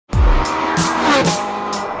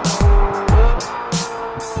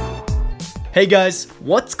Hey guys,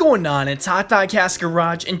 what's going on? It's HotDiecast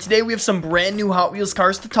Garage, and today we have some brand new Hot Wheels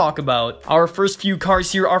cars to talk about. Our first few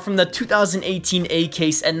cars here are from the 2018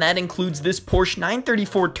 A-Case, and that includes this Porsche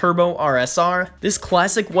 934 Turbo RSR. This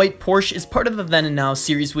classic white Porsche is part of the Then and Now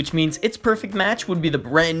series, which means its perfect match would be the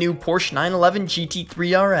brand new Porsche 911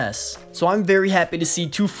 GT3 RS. So I'm very happy to see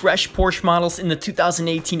two fresh Porsche models in the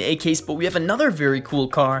 2018 A-Case, but we have another very cool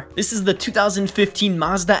car. This is the 2015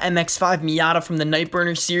 Mazda MX-5 Miata from the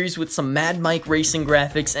Nightburner series with some Mad Mike racing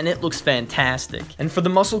graphics, and it looks fantastic. And for the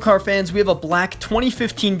muscle car fans, we have a black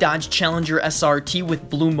 2015 Dodge Challenger SRT with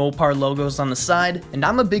blue Mopar logos on the side, and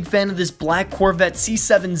I'm a big fan of this black Corvette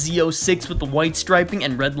C7 Z06 with the white striping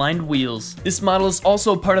and red-lined wheels. This model is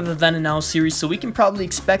also part of the Then and Now series, so we can probably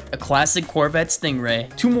expect a classic Corvette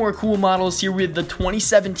Stingray. Two more cool models here. We have the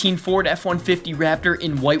 2017 Ford F-150 Raptor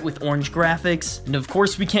in white with orange graphics, and of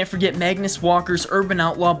course we can't forget Magnus Walker's Urban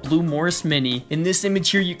Outlaw Blue Morris Mini. In this image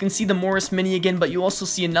here, you can see the Morris Mini again, but you also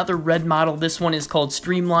see another red model. This one is called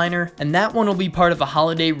Streamliner, and that one will be part of a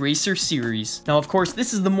Holiday Racer series. Now, of course,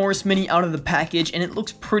 this is the Morris Mini out of the package, and it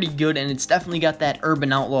looks pretty good, and it's definitely got that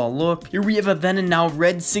Urban Outlaw look. Here we have a Then and Now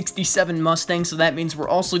red 67 Mustang, so that means we're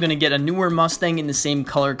also going to get a newer Mustang in the same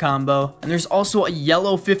color combo. And there's also a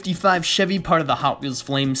yellow 55 Chevy, part of the Hot Wheels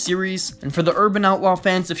Flame series. And for the Urban Outlaw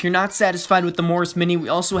fans, if you're not satisfied with the Morris Mini, we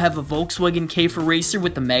also have a Volkswagen Käfer Racer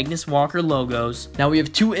with the Magnus Walker logos. Now we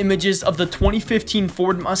have two images of the 2015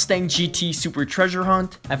 Ford Mustang GT Super Treasure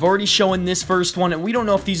Hunt. I've already shown this first one, and we don't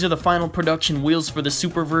know if these are the final production wheels for the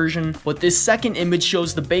Super version, but this second image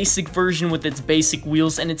shows the basic version with its basic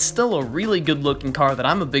wheels, and it's still a really good looking car that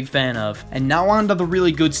I'm a big fan of. And now on to the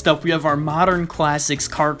really good stuff. We have our Modern Classics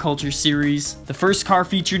Car Culture series. The first car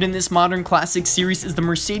featured in this Modern Classics series is the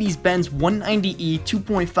Mercedes-Benz 190e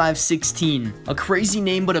 2.516. A crazy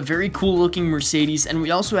name, but a very cool looking Mercedes. And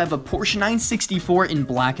we also have a Porsche 964 in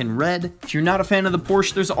black and red. If you're not a fan of the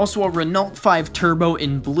Porsche, there's also a Renault 5 Turbo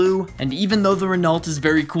in blue. And even though the Renault is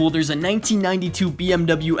very cool, there's a 1992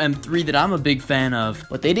 BMW M3 that I'm a big fan of.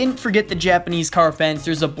 But they didn't forget the Japanese car fans.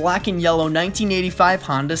 There's a black and yellow 1985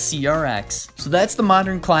 Honda CRX. So that's the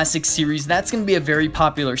Modern Classics series. That's going to be a very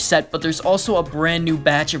popular set, but there's also a brand new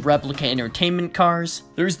batch of replica entertainment cars.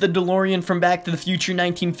 There's the DeLorean from Back to the Future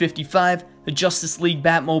 1955, the Justice League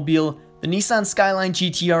Batmobile, the Nissan Skyline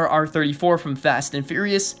GTR R34 from Fast and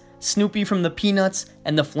Furious, Snoopy from the Peanuts,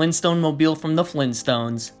 and the Flintstone Mobile from the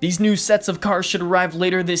Flintstones. These new sets of cars should arrive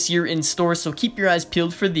later this year in stores, so keep your eyes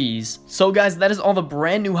peeled for these. So guys, that is all the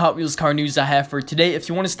brand new Hot Wheels car news I have for today. If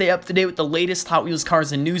you want to stay up to date with the latest Hot Wheels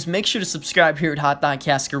cars and news, make sure to subscribe here at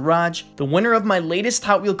HotDiecast Garage. The winner of my latest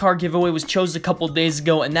Hot Wheel car giveaway was chosen a couple days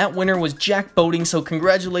ago, and that winner was Jack Boating, so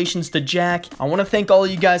congratulations to Jack. I want to thank all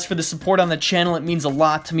of you guys for the support on the channel. It means a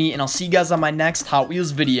lot to me, and I'll see you guys on my next Hot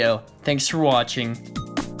Wheels video. Thanks for watching.